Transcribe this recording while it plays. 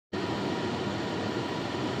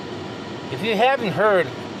If you haven't heard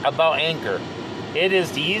about Anchor, it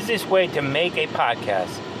is the easiest way to make a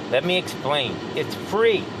podcast. Let me explain. It's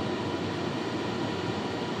free.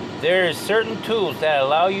 There are certain tools that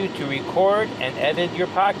allow you to record and edit your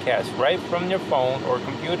podcast right from your phone or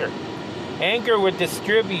computer. Anchor will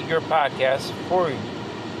distribute your podcast for you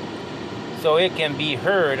so it can be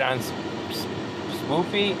heard on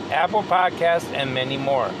Spotify, Apple Podcasts, and many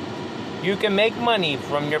more. You can make money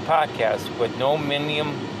from your podcast with no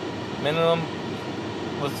minimum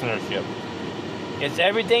listenership. It's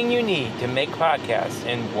everything you need to make podcasts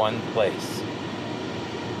in one place.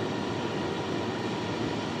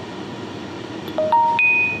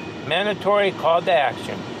 Mandatory call to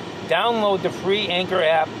action. Download the free Anchor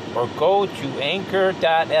app or go to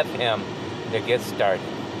anchor.fm to get started.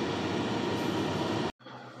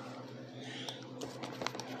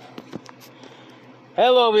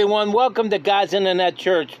 Hello everyone, welcome to God's Internet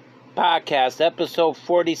Church podcast, episode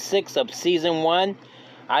 46 of season 1.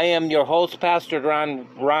 I am your host, Pastor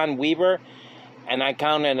Ron Weaver, and I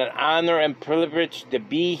count it an honor and privilege to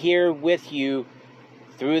be here with you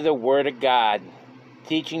through the Word of God,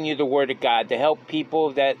 teaching you the Word of God to help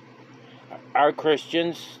people that are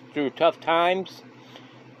Christians through tough times,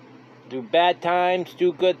 through bad times,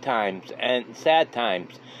 through good times, and sad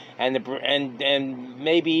times, and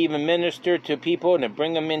maybe even minister to people and to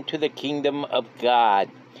bring them into the kingdom of God.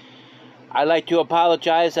 I'd like to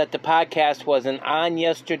apologize that the podcast wasn't on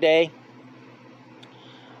yesterday.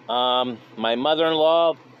 My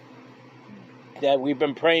mother-in-law that we've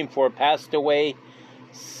been praying for passed away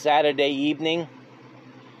Saturday evening.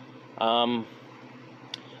 I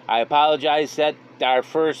apologize that our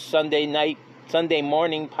first Sunday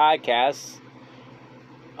morning podcast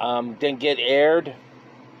didn't get aired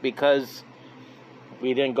because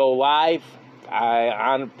we didn't go live.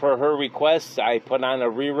 Per her request, I put on a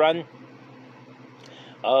rerun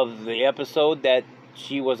of the episode that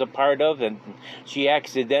she was a part of, and she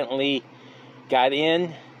accidentally got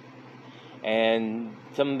in, and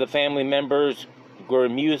some of the family members were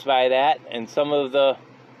amused by that, and some of the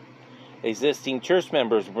existing church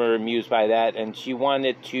members were amused by that, and she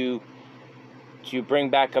wanted to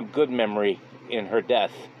bring back a good memory in her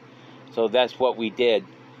death. So that's what we did.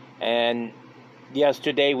 And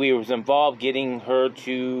yesterday we was involved getting her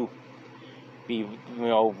to be,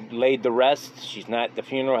 laid to rest. The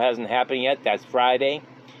funeral hasn't happened yet. That's Friday.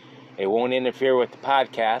 It won't interfere with the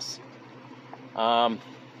podcast.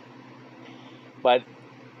 But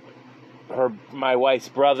my wife's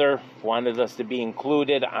brother wanted us to be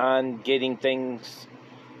included on getting things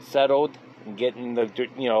settled and getting the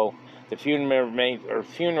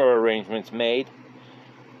funeral arrangements made.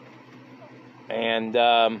 And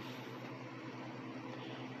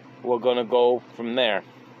we're going to go from there.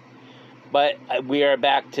 But we are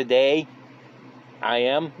back today. I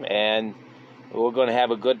am, and we're going to have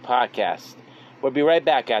a good podcast. We'll be right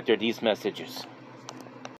back after these messages.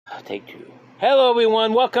 Take 2. Hello,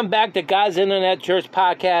 everyone. Welcome back to God's Internet Church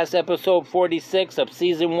podcast, episode 46 of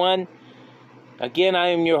season 1. Again, I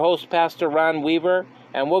am your host, Pastor Ron Weaver,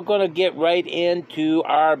 and we're going to get right into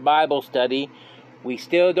our Bible study. We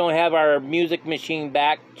still don't have our music machine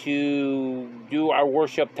back to do our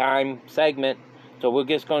worship time segment, so we're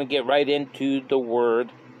just going to get right into the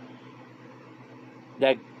Word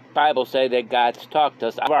that Bible says that God's talked to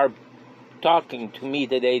us. Are talking to me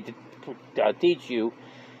today to teach you,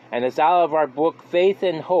 and it's out of our book, Faith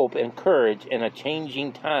and Hope and Courage in a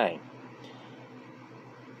Changing Time.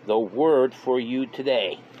 The Word for you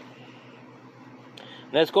today.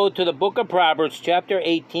 Let's go to the book of Proverbs, chapter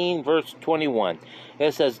 18, verse 21.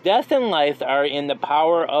 It says, Death and life are in the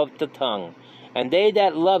power of the tongue, and they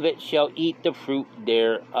that love it shall eat the fruit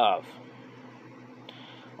thereof.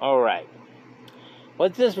 All right.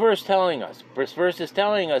 What's this verse telling us? This verse is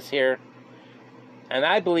telling us here, and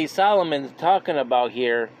I believe Solomon's talking about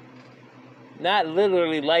here, not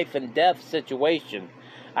literally life and death situation.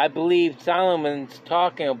 I believe Solomon's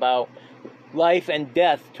talking about life and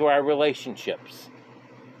death to our relationships.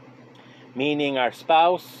 Meaning our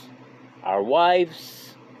spouse, our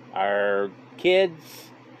wives, our kids,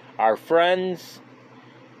 our friends,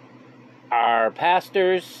 our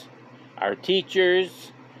pastors, our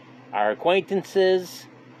teachers, our acquaintances.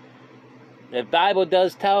 The Bible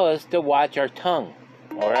does tell us to watch our tongue,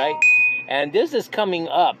 all right? And this is coming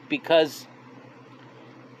up because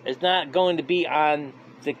it's not going to be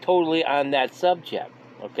totally on that subject,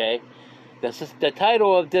 okay? This is the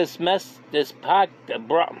title of this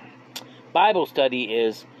Bible study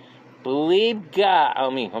is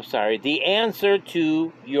the answer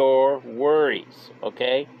to your worries,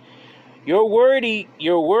 okay? Your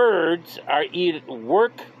words are either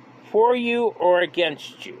work for you or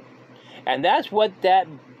against you. And that's what that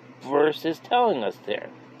verse is telling us there,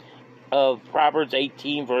 of Proverbs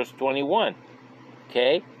 18, verse 21.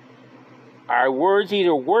 Okay? Our words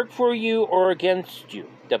either work for you or against you.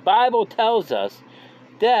 The Bible tells us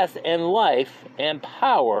death and life and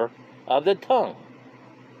power of the tongue.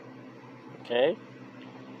 Okay?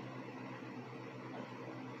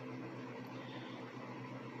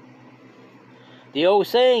 The old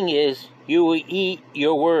saying is, you will eat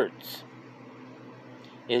your words,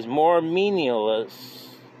 is more meaningless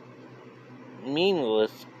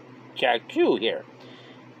true here.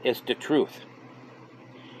 It's the truth.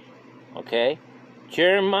 Okay?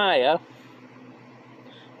 Jeremiah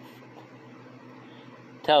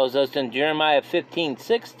tells us in Jeremiah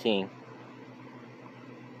 15:16,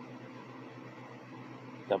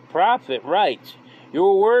 the prophet writes,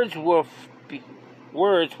 your words were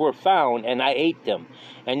found, and I ate them,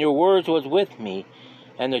 and your words was with me,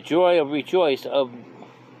 and the joy of rejoice of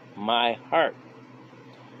my heart.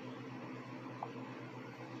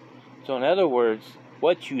 So in other words,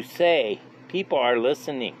 what you say, people are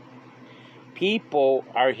listening. People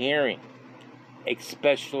are hearing,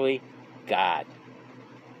 especially God.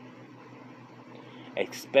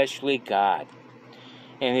 Especially God.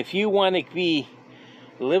 And if you want to be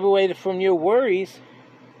liberated from your worries,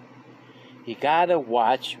 you gotta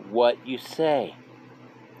watch what you say.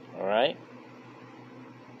 Alright?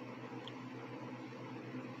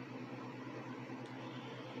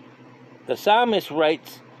 The psalmist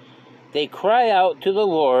writes, they cry out to the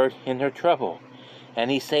Lord in their trouble,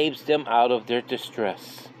 and He saves them out of their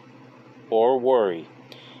distress or worry.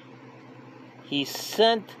 He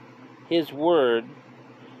sent His word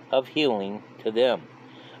of healing to them.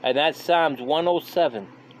 And that's Psalms 107,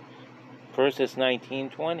 verses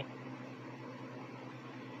 19-20.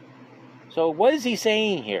 So what is he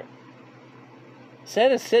saying here?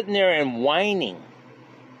 Instead of sitting there and whining,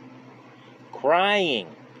 crying,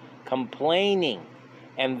 complaining,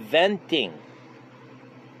 and venting,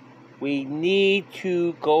 we need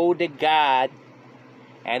to go to God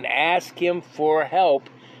and ask Him for help.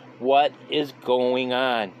 What is going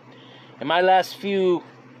on? In the last few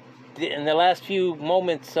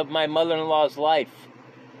moments of my mother-in-law's life,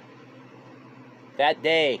 that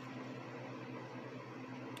day,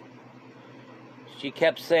 she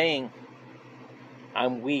kept saying,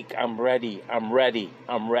 I'm weak, I'm ready, I'm ready,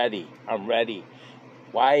 I'm ready, I'm ready.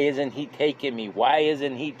 Why isn't He taking me? Why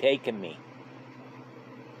isn't He taking me?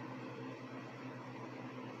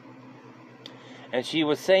 And she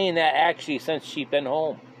was saying that actually since she'd been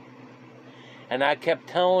home. And I kept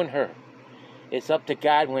telling her, it's up to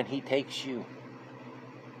God when He takes you.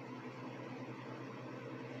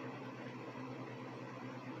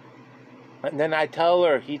 And then I tell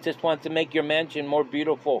her, He just wants to make your mansion more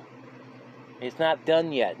beautiful. It's not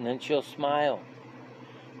done yet. And then she'll smile.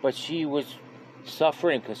 But she was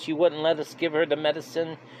suffering because she wouldn't let us give her the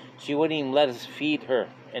medicine. She wouldn't even let us feed her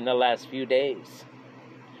in the last few days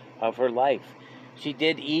of her life. She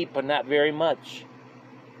did eat, but not very much.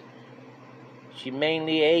 She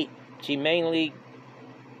mainly ate. She mainly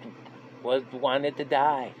wanted to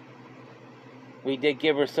die. We did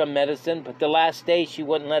give her some medicine, but the last day she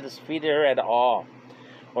wouldn't let us feed her at all,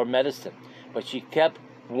 or medicine. But she kept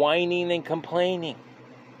whining and complaining.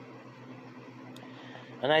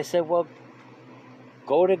 And I said, well,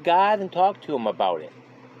 go to God and talk to Him about it.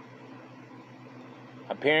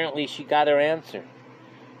 Apparently she got her answer.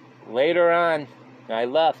 Later on, I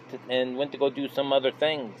left and went to go do some other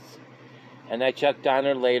things. And I checked on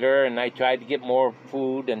her later, and I tried to get more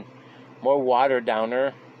food and more water down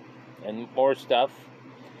her and more stuff.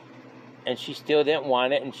 And she still didn't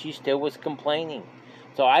want it, and she still was complaining.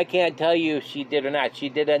 So I can't tell you if she did or not. She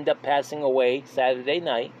did end up passing away Saturday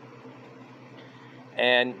night.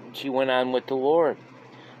 And she went on with the Lord.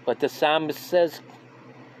 But the psalmist says,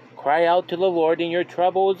 cry out to the Lord in your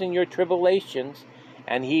troubles and your tribulations,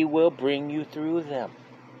 and He will bring you through them.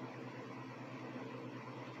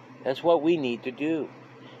 That's what we need to do.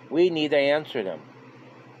 We need to answer them.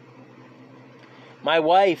 My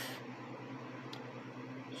wife,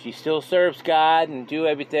 she still serves God and do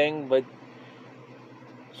everything, but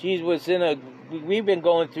we've been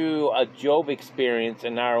going through a Job experience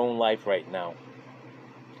in our own life right now.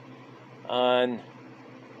 And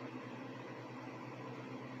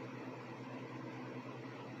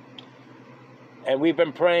we've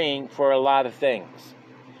been praying for a lot of things,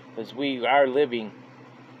 because we are living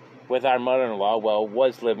with our mother-in-law. Well,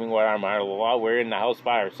 was living with our mother-in-law. We're in the house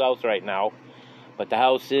by ourselves right now, but the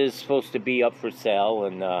house is supposed to be up for sale,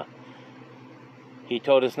 and he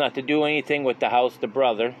told us not to do anything with the house, the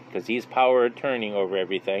brother, because he's power of attorney over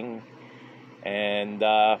everything. And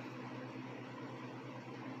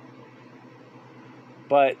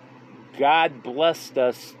But God blessed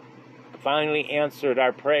us, finally answered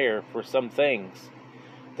our prayer for some things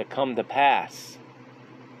to come to pass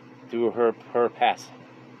through her passing.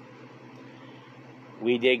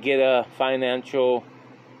 We did get a financial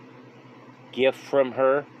gift from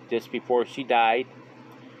her just before she died.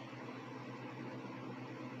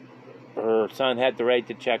 Her son had the right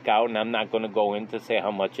to check out, and I'm not going to go in to say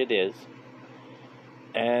how much it is.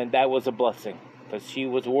 And that was a blessing, because she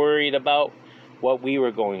was worried about what we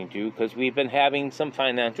were going to do, because we've been having some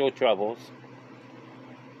financial troubles.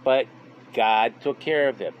 But God took care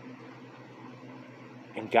of it.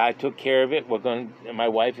 And God took care of it. My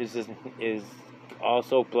wife is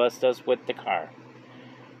also blessed us with the car,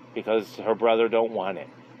 because her brother don't want it,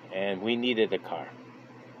 and we needed a car.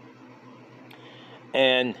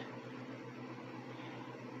 And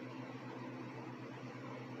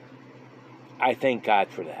I thank God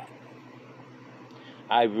for that.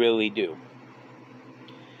 I really do.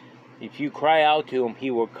 If you cry out to him, he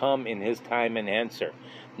will come in his time and answer.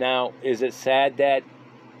 Now, is it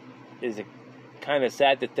kind of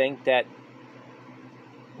sad to think that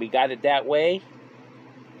we got it that way?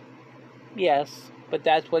 Yes, but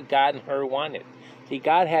that's what God and her wanted. See,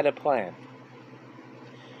 God had a plan.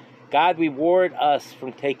 God rewarded us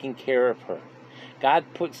from taking care of her.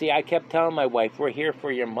 I kept telling my wife, we're here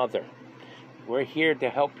for your mother. We're here to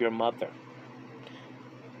help your mother.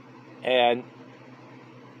 And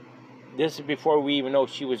this is before we even know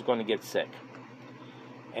she was going to get sick.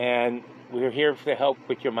 And we were here to help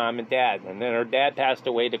with your mom and dad. And then her dad passed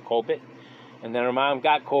away to COVID. And then her mom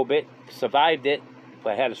got COVID, survived it,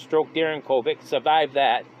 but had a stroke during COVID, survived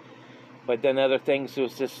that. But then other things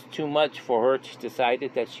was just too much for her. She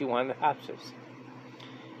decided that she wanted hospice.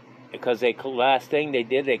 Because last thing they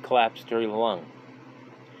did, they collapsed her lung.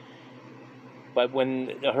 But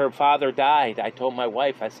when her father died, I told my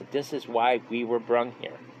wife, I said, this is why we were brung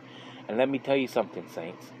here. And let me tell you something,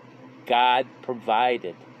 saints. God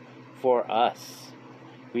provided for us,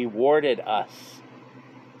 rewarded us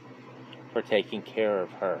for taking care of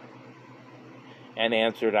her, and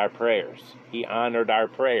answered our prayers. He honored our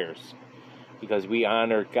prayers, because we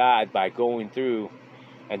honored God by going through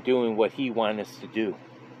and doing what he wanted us to do.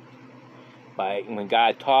 When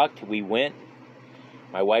God talked, we went.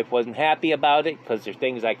 My wife wasn't happy about it, because there's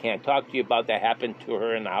things I can't talk to you about that happened to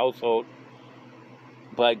her in the household.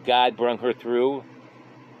 But God brought her through.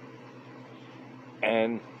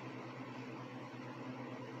 And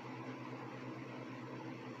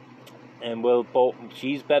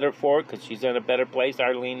she's better for it, because she's in a better place,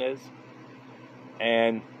 Arlene is.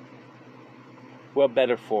 And we're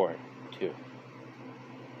better for it, too.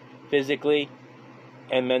 Physically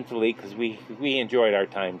and mentally, because we enjoyed our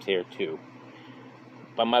times here, too.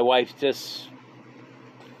 But my wife just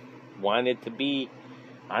wanted to be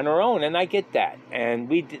on her own, and I get that. And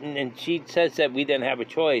we didn't. And she says that we didn't have a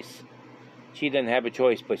choice. She didn't have a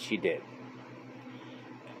choice, but she did.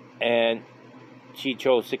 And she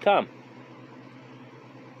chose to come.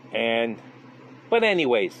 But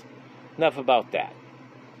anyways, enough about that.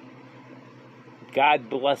 God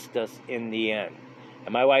blessed us in the end.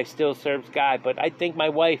 And my wife still serves God, but I think my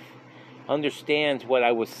wife understands what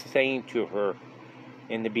I was saying to her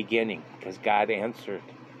in the beginning, because God answered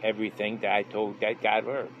everything that I told that God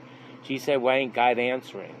heard. She said, why ain't God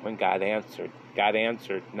answering? When God answered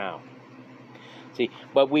now. See,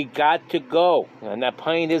 but we got to go. And the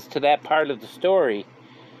point is, to that part of the story,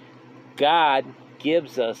 God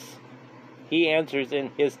gives us, he answers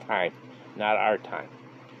in his time, not our time.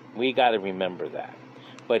 We got to remember that.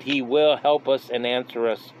 But he will help us and answer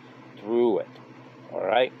us through it. All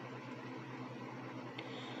right?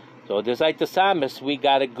 So just like the psalmist, we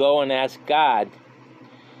got to go and ask God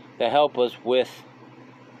to help us with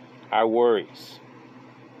our worries.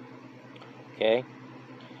 Okay?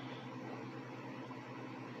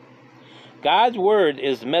 God's word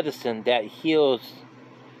is medicine that heals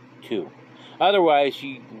too. Otherwise,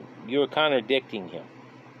 you're contradicting him.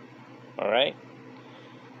 All right?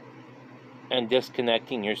 And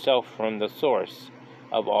disconnecting yourself from the source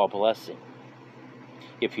of all blessing,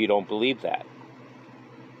 if you don't believe that.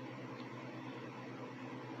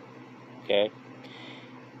 Okay?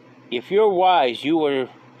 If you're wise, you will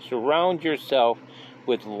surround yourself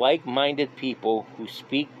with like-minded people who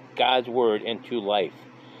speak God's word into life,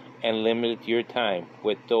 and limit your time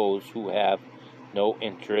with those who have no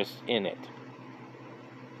interest in it.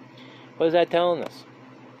 What is that telling us?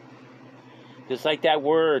 Just like that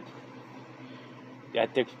word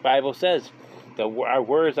that the Bible says, our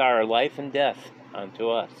words are life and death unto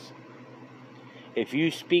us. If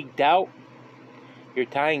you speak doubt, you're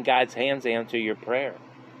tying God's hands to answer your prayer.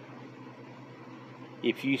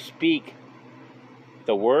 If you speak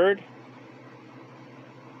The Word.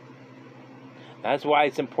 That's why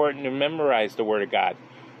it's important to memorize the Word of God,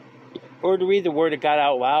 or to read the Word of God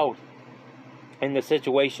out loud in the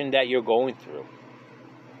situation that you're going through.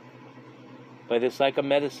 But it's like a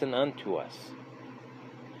medicine unto us.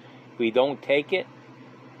 We don't take it,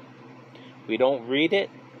 we don't read it,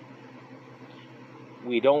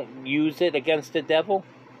 we don't use it against the devil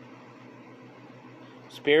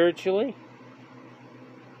spiritually,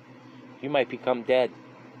 you might become dead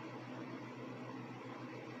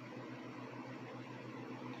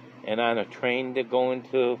and on a train to go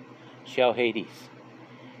into Shell Hades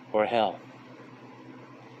or hell,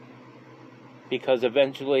 because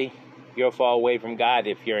eventually you'll fall away from God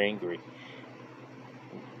if you're angry,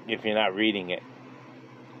 if you're not reading it.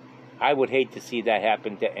 I would hate to see that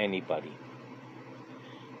happen to anybody.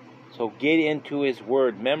 So get into His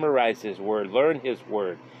Word, memorize His Word, learn His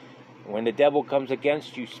Word. When the devil comes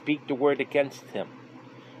against you, speak the Word against him.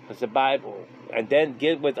 Because the Bible, and then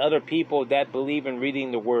get with other people that believe in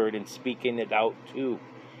reading the Word and speaking it out too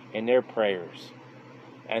in their prayers.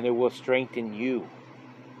 And it will strengthen you.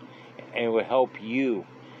 And it will help you.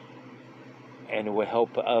 And it will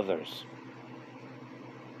help others.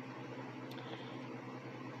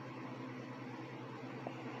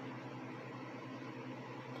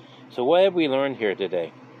 So what have we learned here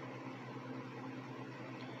today?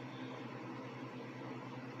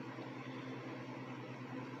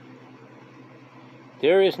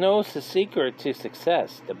 There is no secret to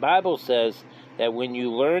success. The Bible says that when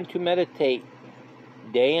you learn to meditate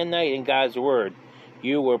day and night in God's Word,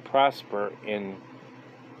 you will prosper in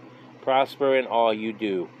all you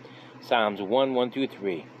do. Psalms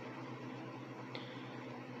 1:1-3.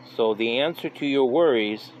 So the answer to your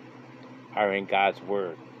worries are in God's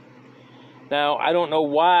Word. Now, I don't know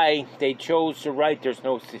why they chose to write there's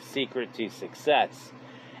no secret to success.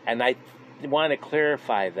 And I want to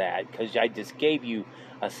clarify that, because I just gave you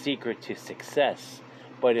a secret to success,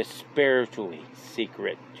 but a spiritually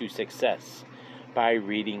secret to success by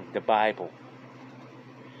reading the Bible.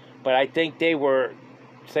 But I think they were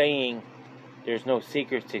saying there's no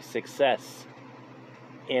secret to success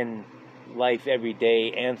in life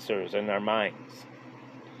everyday answers in our minds.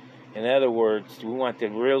 In other words, we want the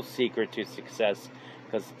real secret to success,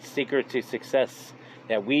 because the secret to success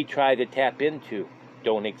that we try to tap into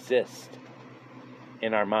don't exist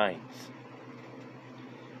in our minds.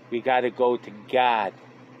 We got to go to God,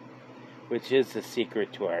 which is the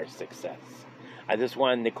secret to our success. I just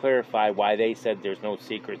wanted to clarify why they said there's no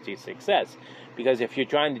secret to success. Because if you're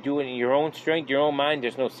trying to do it in your own strength, your own mind,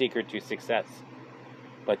 there's no secret to success.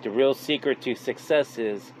 But the real secret to success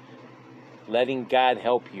is letting God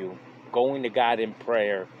help you, going to God in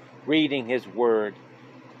prayer, reading His Word,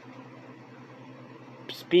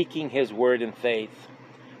 speaking His Word in faith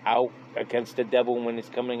out against the devil when he's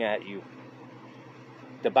coming at you.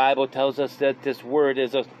 The Bible tells us that this Word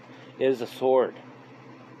is a sword.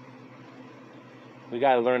 We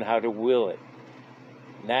got to learn how to wield it.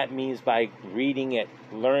 And that means by reading it,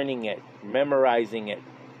 learning it, memorizing it,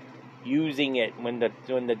 using it when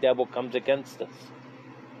the devil comes against us.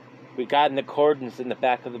 We got an accordance in the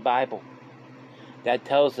back of the Bible that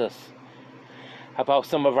tells us about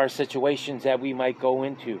some of our situations that we might go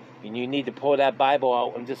into. And you need to pull that Bible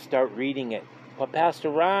out and just start reading it. But Pastor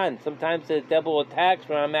Ron, sometimes the devil attacks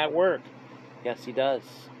when I'm at work. Yes, he does.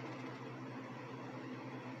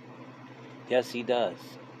 Yes, he does.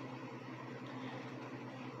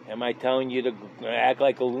 Am I telling you to act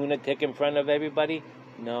like a lunatic in front of everybody?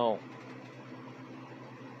 No.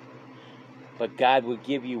 But God will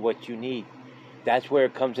give you what you need. That's where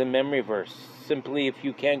it comes in memory verse. Simply, if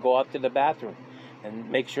you can, go up to the bathroom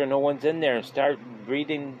and make sure no one's in there and start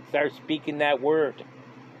reading, start speaking that word.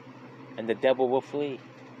 And the devil will flee.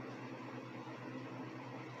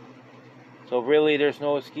 So really, there's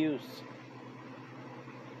no excuse.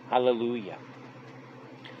 Hallelujah.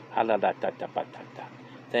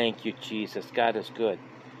 Thank you, Jesus. God is good.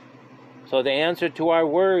 So the answer to our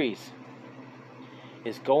worries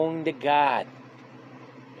is going to God.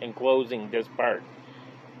 In closing this part,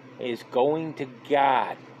 is going to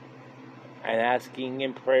God and asking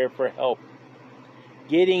in prayer for help.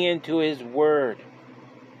 Getting into His Word.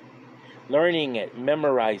 Learning it,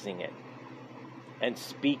 memorizing it, and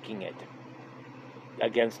speaking it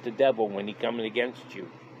against the devil when he's coming against you.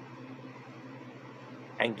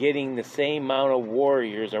 And getting the same amount of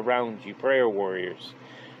warriors around you, prayer warriors,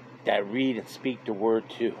 that read and speak the Word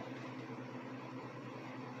too.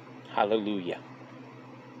 Hallelujah.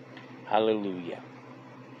 Hallelujah.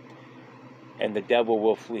 And the devil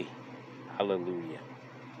will flee. Hallelujah.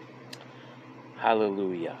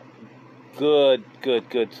 Hallelujah. Good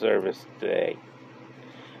service today.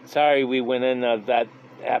 Sorry we went in that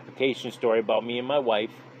application story about me and my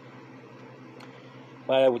wife.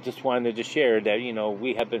 But I just wanted to share that,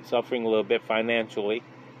 we have been suffering a little bit financially.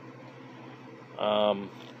 But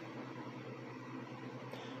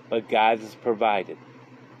God has provided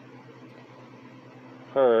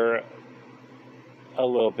her a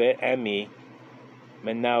little bit and me.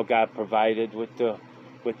 And now God provided with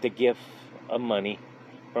the gift of money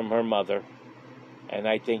from her mother. And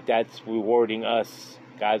I think that's rewarding us.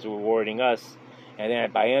 God's rewarding us. And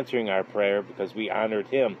then by answering our prayer, because we honored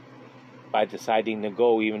Him by deciding to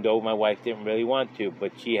go, even though my wife didn't really want to.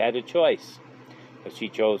 But she had a choice. But she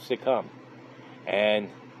chose to come. And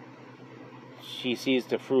she sees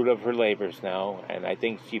the fruit of her labors now. And I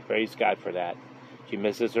think she praised God for that. She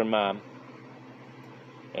misses her mom.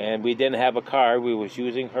 And we didn't have a car. We was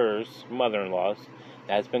using hers, mother-in-law's.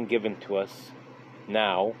 That's been given to us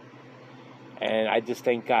now. And I just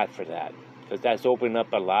thank God for that. Because that's opened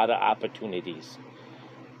up a lot of opportunities.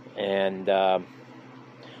 And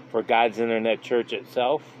for God's Internet Church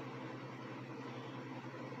itself.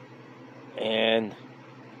 And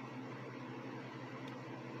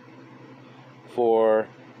for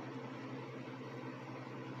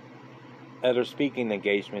other speaking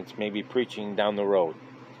engagements, maybe preaching down the road.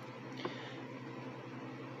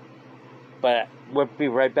 But we'll be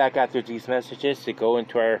right back after these messages to go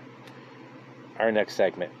into our next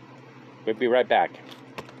segment. We'll be right back.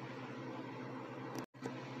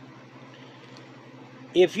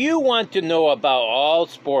 If you want to know about all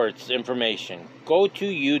sports information, go to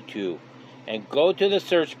YouTube and go to the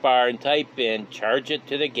search bar and type in Charge It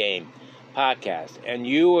to the Game podcast, and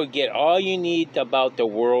you will get all you need about the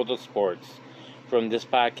world of sports from this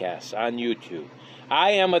podcast on YouTube.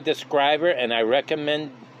 I am a describer, and I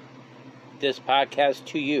recommend this podcast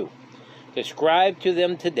to you. Subscribe to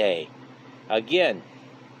them today. Again,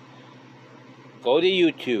 go to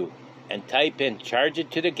YouTube and type in Charge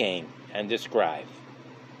It to the Game and describe.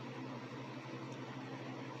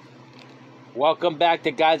 Welcome back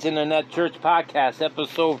to God's Internet Church Podcast,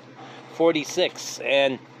 episode 46.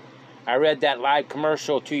 And I read that live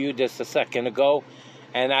commercial to you just a second ago.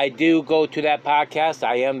 And I do go to that podcast.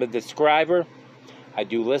 I am the describer. I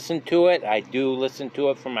do listen to it. I do listen to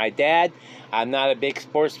it from my dad. I'm not a big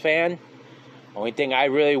sports fan. Only thing I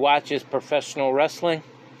really watch is professional wrestling.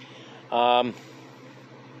 But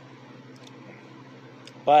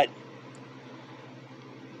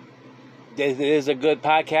it is a good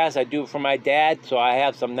podcast. I do it for my dad, so I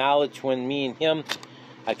have some knowledge when me and him,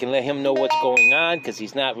 I can let him know what's going on, because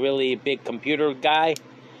he's not really a big computer guy.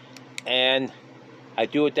 And I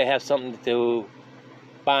do it to have something to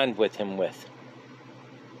bond with him with.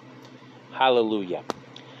 Hallelujah.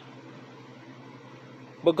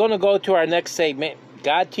 We're going to go to our next segment,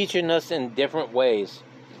 God teaching us in different ways.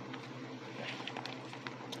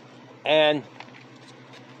 And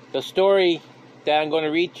the story that I'm going to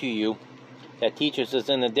read to you that teaches us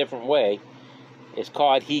in a different way is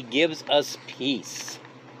called He Gives Us Peace.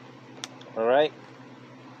 All right?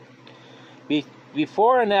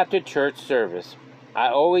 Before and after church service, I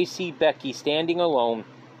always see Becky standing alone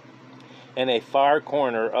in a far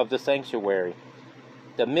corner of the sanctuary.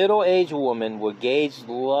 The middle-aged woman would gaze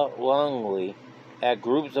longingly at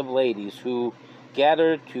groups of ladies who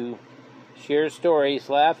gathered to share stories,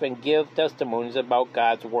 laugh, and give testimonies about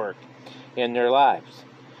God's work in their lives.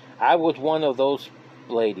 I was one of those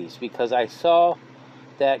ladies because I saw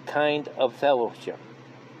that kind of fellowship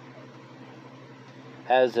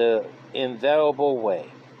as an invaluable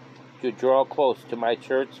way to draw close to my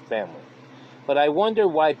church family. But I wonder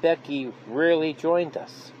why Becky rarely joined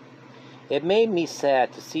us. It made me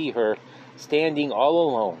sad to see her standing all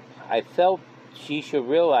alone. I felt she should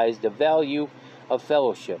realize the value of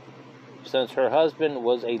fellowship, since her husband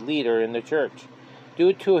was a leader in the church.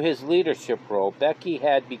 Due to his leadership role, Becky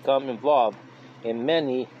had become involved in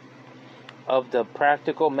many of the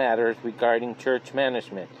practical matters regarding church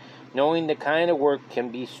management. Knowing the kind of work can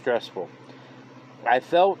be stressful, I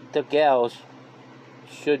felt the gals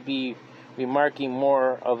should be remarking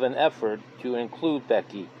more of an effort to include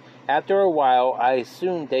Becky. After a while, I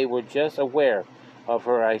assumed they were just aware of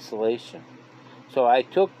her isolation. So I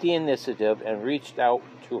took the initiative and reached out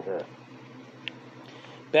to her.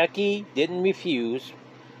 Becky didn't refuse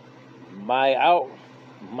my outreach.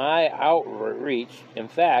 In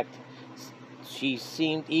fact, she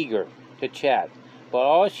seemed eager to chat, but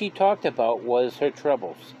all she talked about was her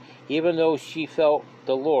troubles, even though she felt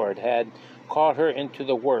the Lord had called her into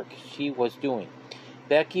the work she was doing.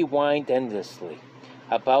 Becky whined endlessly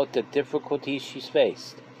about the difficulties she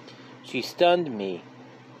faced. She stunned me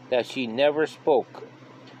that she never spoke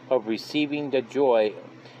of receiving the joy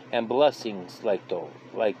and blessings like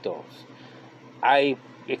those I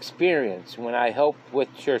experience when I help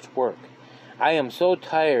with church work. I am so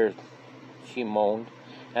tired, she moaned,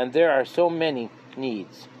 and there are so many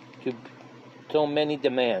needs, so many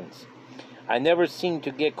demands. I never seem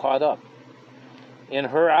to get caught up. In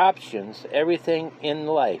her options, everything in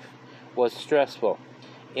life was stressful,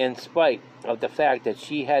 in spite of the fact that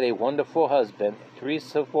she had a wonderful husband, 3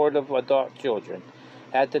 supportive adult children.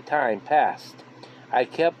 At the time passed, I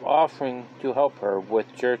kept offering to help her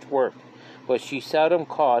with church work, but she seldom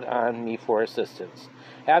called on me for assistance.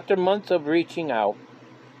 After months of reaching out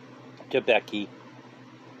to Becky,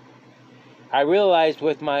 I realized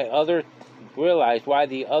why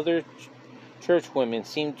the other church women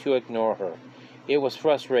seemed to ignore her. It was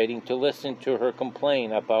frustrating to listen to her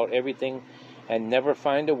complain about everything and never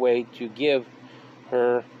find a way to give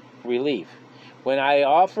her relief. When I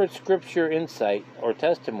offered scripture insight or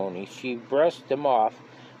testimony, she brushed them off,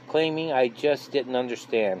 claiming I just didn't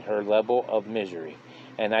understand her level of misery,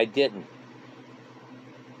 and I didn't.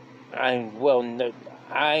 I'm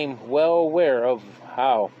well aware of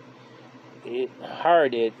how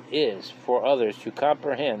hard it is for others to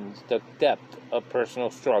comprehend the depth of personal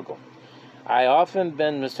struggle. I often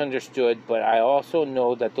been misunderstood, but I also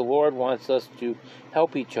know that the Lord wants us to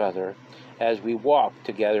help each other as we walk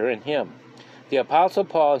together in Him. The Apostle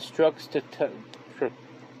Paul instructs the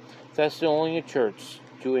Thessalonian church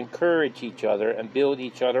to encourage each other and build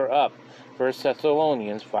each other up. 1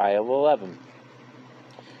 Thessalonians 5:11.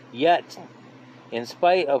 Yet, in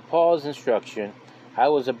spite of Paul's instruction, I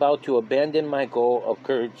was about to abandon my goal of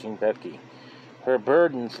encouraging Becky. Her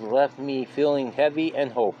burdens left me feeling heavy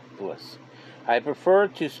and hopeless. I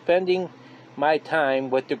preferred to spending my time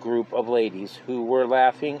with the group of ladies who were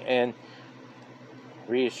laughing and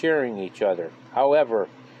reassuring each other. However,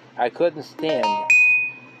 I couldn't stand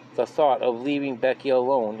the thought of leaving Becky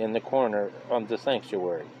alone in the corner of the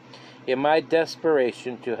sanctuary. In my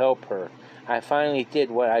desperation to help her, I finally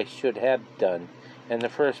did what I should have done in the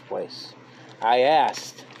first place. I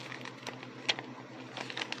asked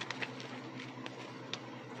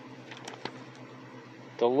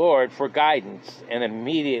the Lord for guidance, and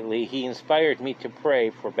immediately He inspired me to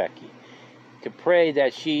pray for Becky, to pray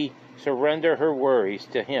that she surrender her worries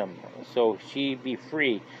to Him so she be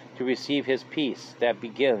free to receive His peace that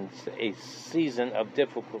begins a season of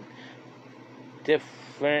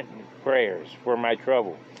different prayers for my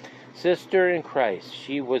trouble. Sister in Christ,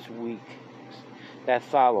 she was weak. That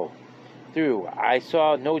followed through, I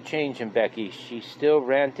saw no change in Becky. She still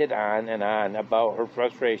ranted on and on about her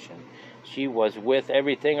frustration. She was with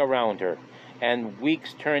everything around her, and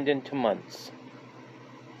weeks turned into months.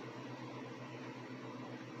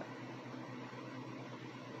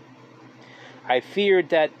 I feared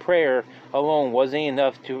that prayer alone wasn't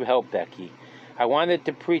enough to help Becky. I wanted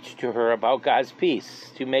to preach to her about God's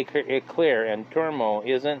peace, to make it clear, and turmoil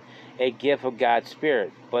isn't a gift of God's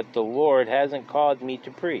Spirit, but the Lord hasn't called me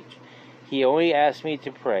to preach. He only asked me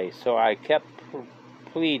to pray, so I kept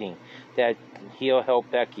pleading that He'll help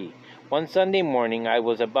Becky. One Sunday morning, I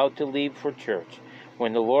was about to leave for church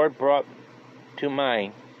when the Lord brought to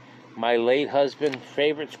mind my late husband's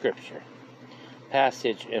favorite scripture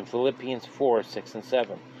passage in Philippians 4:6 and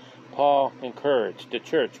 7. Paul encouraged the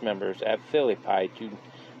church members at Philippi to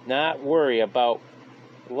not worry about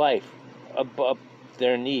life above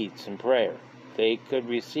their needs in prayer. They could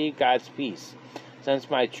receive God's peace. Since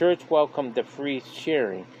my church welcomed the free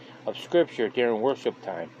sharing of Scripture during worship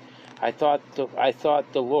time, I thought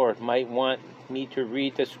the Lord might want me to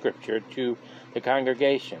read the Scripture to the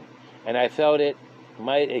congregation, and I felt it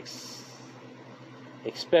might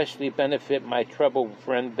especially benefit my troubled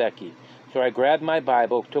friend Becky. So I grabbed my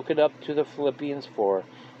Bible, took it up to the Philippians 4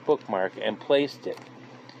 bookmark, and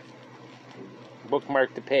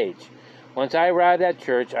bookmarked the page. Once I arrived at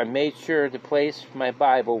church, I made sure to place my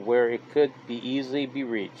Bible where it could easily be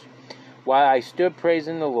reached. While I stood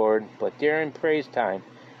praising the Lord, but during praise time,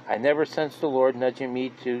 I never sensed the Lord nudging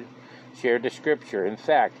me to share the Scripture. In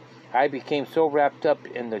fact, I became so wrapped up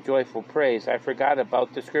in the joyful praise, I forgot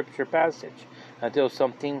about the Scripture passage until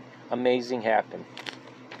something amazing happened.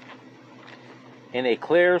 In a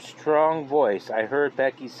clear, strong voice, I heard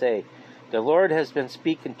Becky say, "The Lord has been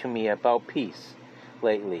speaking to me about peace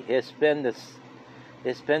lately. It's been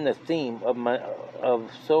the theme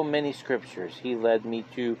of so many scriptures He led me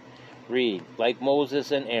to read, like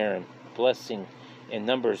Moses and Aaron, blessing in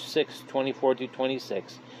Numbers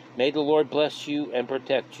 6:24-26. May the Lord bless you and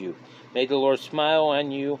protect you. May the Lord smile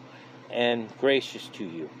on you and gracious to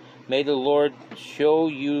you. May the Lord show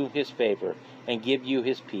you His favor and give you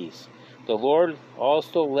His peace. The Lord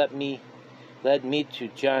also let me led me to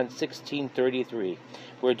John 16:33,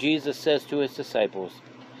 where Jesus says to his disciples,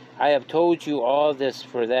 I have told you all this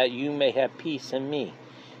for that you may have peace in me.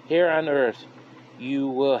 Here on earth you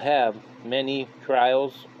will have many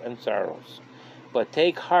trials and sorrows. But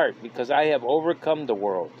take heart, because I have overcome the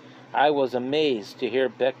world. I was amazed to hear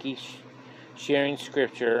Becky sharing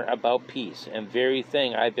scripture about peace, and very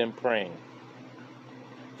thing I've been praying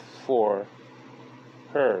for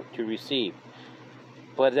her to receive.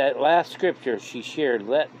 But that last scripture she shared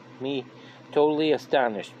left me totally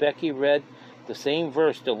astonished. Becky read the same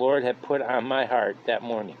verse the Lord had put on my heart that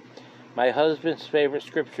morning. My husband's favorite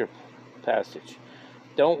scripture passage.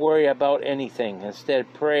 Don't worry about anything.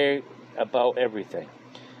 Instead, pray about everything.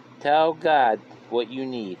 Tell God what you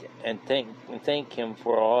need and thank Him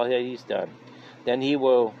for all that He's done. Then you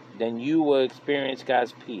will experience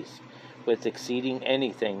God's peace, with exceeding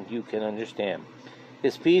anything you can understand.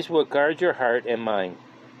 His peace will guard your heart and mind.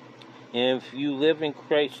 And if you live in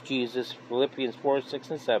Christ Jesus, Philippians 4, 6,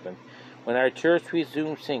 and 7, when our church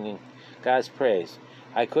resumed singing God's praise,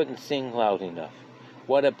 I couldn't sing loud enough.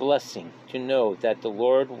 What a blessing to know that the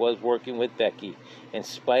Lord was working with Becky in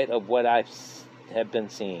spite of what I have been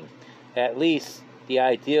seeing. At least the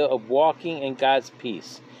idea of walking in God's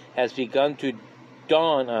peace has begun to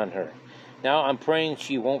dawn on her. Now I'm praying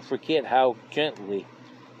she won't forget how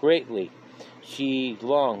greatly she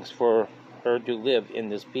longs for her to live in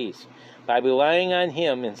this peace by relying on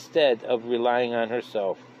Him instead of relying on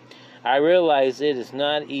herself. I realize it is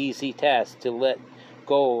not an easy task to let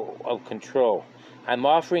go of control. I'm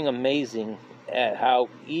offering amazing at how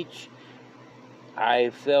each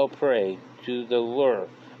I fell prey to the lure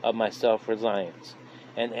of my self-reliance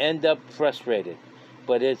and end up frustrated.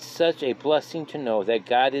 But it's such a blessing to know that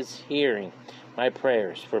God is hearing my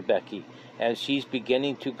prayers for Becky as she's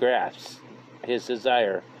beginning to grasp His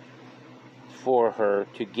desire for her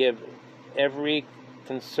to give every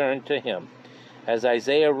concern to Him. As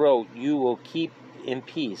Isaiah wrote, you will keep in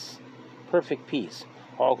peace, perfect peace,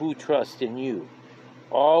 all who trust in you,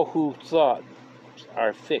 all whose thoughts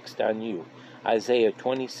are fixed on you. Isaiah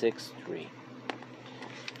 26:3.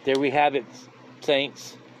 There we have it,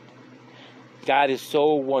 saints. God is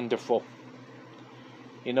so wonderful.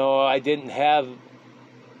 You know, I didn't have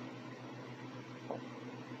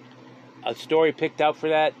a story picked out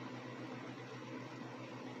for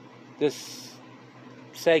this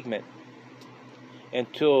segment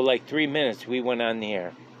until like 3 minutes we went on the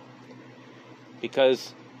air.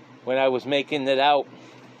 Because when I was making it out,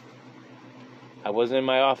 I wasn't in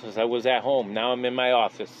my office. I was at home. Now I'm in my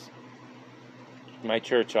office, my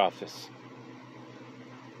church office,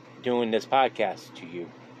 doing this podcast to you.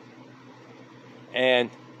 And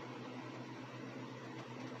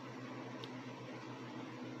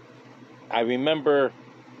I remember,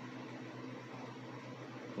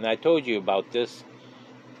 and I told you about this,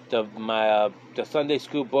 the Sunday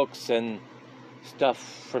school books and stuff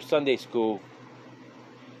for Sunday school.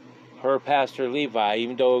 Her pastor Levi,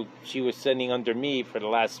 even though she was sitting under me for the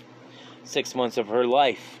last 6 months of her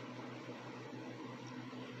life,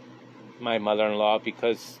 my mother-in-law,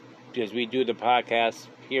 because we do the podcast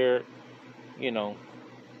here, you know,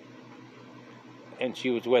 and she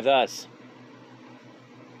was with us.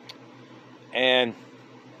 And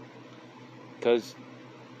because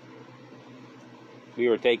we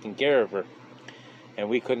were taking care of her, and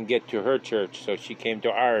we couldn't get to her church, so she came to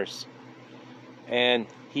ours. And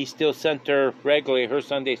he still sent her regularly her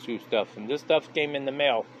Sunday school stuff, and this stuff came in the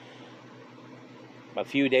mail a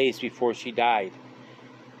few days before she died,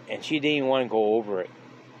 and she didn't even want to go over it.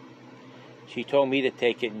 She told me to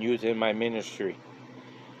take it and use it in my ministry.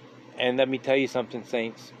 And let me tell you something,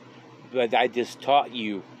 saints, that I just taught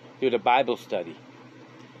you through the Bible study.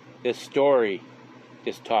 This story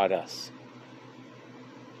just taught us.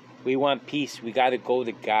 We want peace. We got to go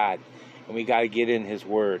to God, and we got to get in His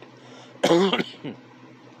Word.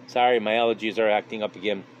 Sorry, my allergies are acting up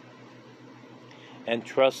again. And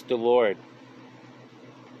trust the Lord,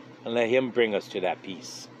 and let Him bring us to that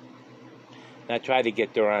peace. Not try to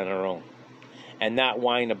get there on our own, and not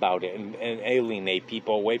whine about it and alienate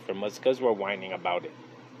people away from us because we're whining about it.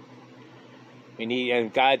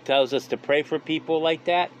 And God tells us to pray for people like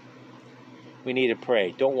that. We need to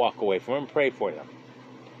pray. Don't walk away from them. Pray for them.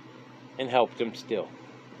 And help them still.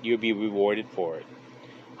 You'll be rewarded for it.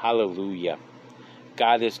 Hallelujah.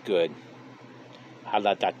 God is good.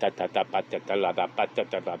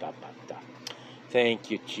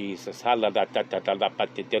 Thank you, Jesus.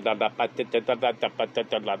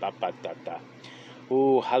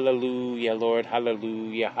 Oh, hallelujah, Lord.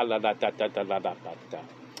 Hallelujah.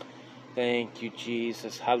 Thank you,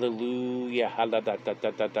 Jesus. Hallelujah.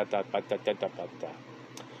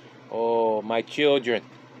 Oh, my children,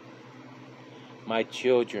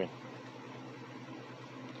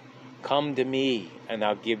 come to me and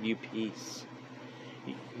I'll give you peace.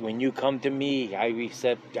 When you come to me, I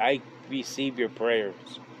receive your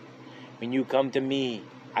prayers. When you come to me,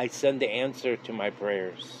 I send the answer to my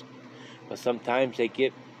prayers. But sometimes they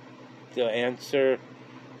get the answer,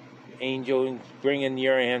 angel bringing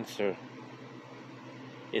your answer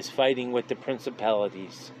is fighting with the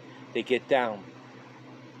principalities. They get down.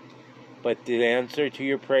 But the answer to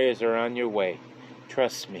your prayers are on your way.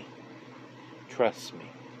 Trust me. Trust me.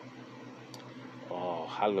 Oh,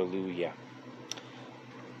 hallelujah.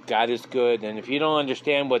 God is good. And if you don't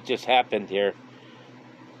understand what just happened here,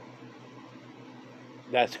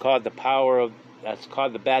 that's called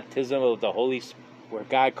the baptism of the Holy Spirit, where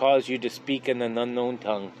God calls you to speak in an unknown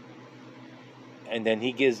tongue. And then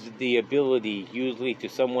he gives the ability, usually to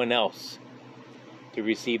someone else, to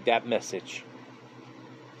receive that message.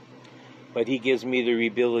 But he gives me the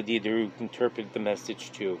ability to interpret the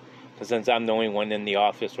message too, because since I'm the only one in the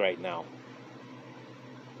office right now.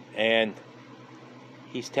 And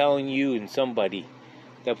he's telling you and somebody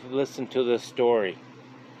that listen to the story.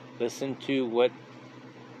 Listen to what's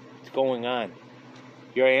going on.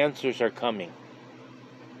 Your answers are coming.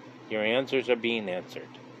 Your answers are being answered.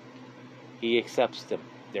 He accepts them.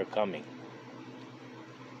 They're coming.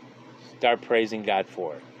 Start praising God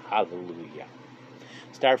for it. Hallelujah.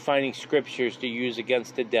 Start finding scriptures to use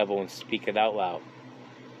against the devil and speak it out loud.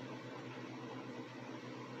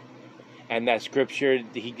 And that scripture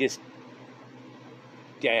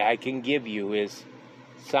I can give you is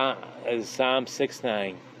Psalm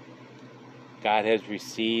 6:9. God has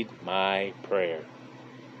received my prayer.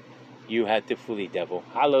 You had to flee, devil.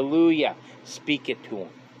 Hallelujah. Speak it to him.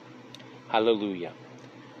 Hallelujah.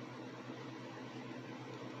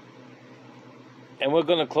 And we're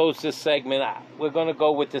going to close this segment. We're going to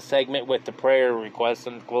go with the segment with the prayer requests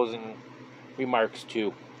and closing remarks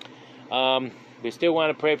too. We still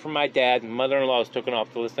want to pray for my dad. Mother-in-law is taken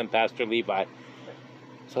off the list, and Pastor Levi.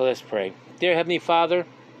 So let's pray. Dear Heavenly Father,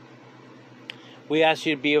 we ask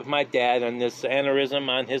you to be with my dad on this aneurysm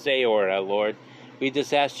on his aorta, Lord. We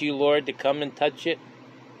just ask you, Lord, to come and touch it.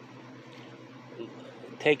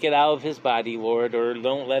 Take it out of his body, Lord, or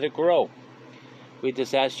don't let it grow. We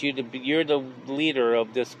just ask you you're the leader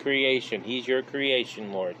of this creation. He's your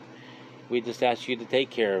creation, Lord. We just ask you to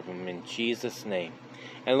take care of him in Jesus' name.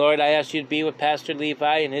 And Lord, I ask you to be with Pastor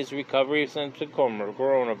Levi in his recovery since the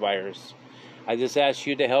coronavirus. I just ask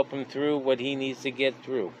you to help him through what he needs to get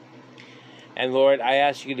through. And Lord, I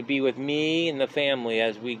ask you to be with me and the family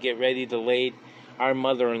as we get ready to lay our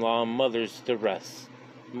mother-in-law and mothers to rest.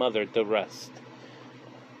 Mother to rest.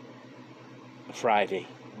 Friday.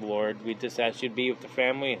 Lord, we just ask you to be with the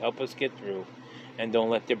family and help us get through. And don't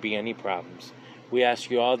let there be any problems. We ask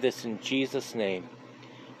you all this in Jesus' name.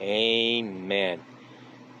 Amen.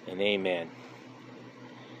 And amen.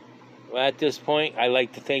 Well, at this point, I'd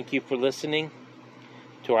like to thank you for listening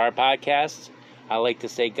to our podcast. I'd like to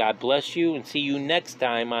say God bless you and see you next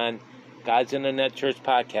time on God's Internet Church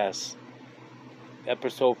Podcast,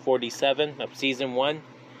 episode 47 of season 1.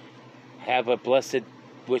 Have a blessed,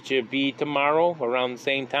 which will be tomorrow around the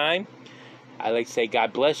same time. I'd like to say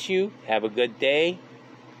God bless you. Have a good day.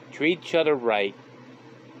 Treat each other right.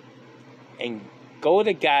 And go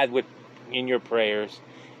to God in your prayers.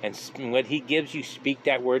 And what he gives you, speak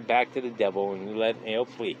that word back to the devil and he'll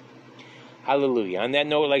flee. Hallelujah. On that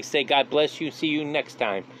note, I'd like to say God bless you. See you next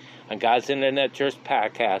time on God's Internet Church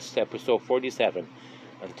Podcast, episode 47.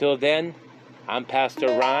 Until then, I'm Pastor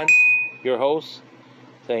Ron, your host,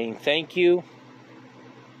 saying thank you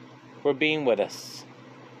for being with us.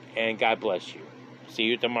 And God bless you. See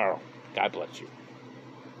you tomorrow. God bless you.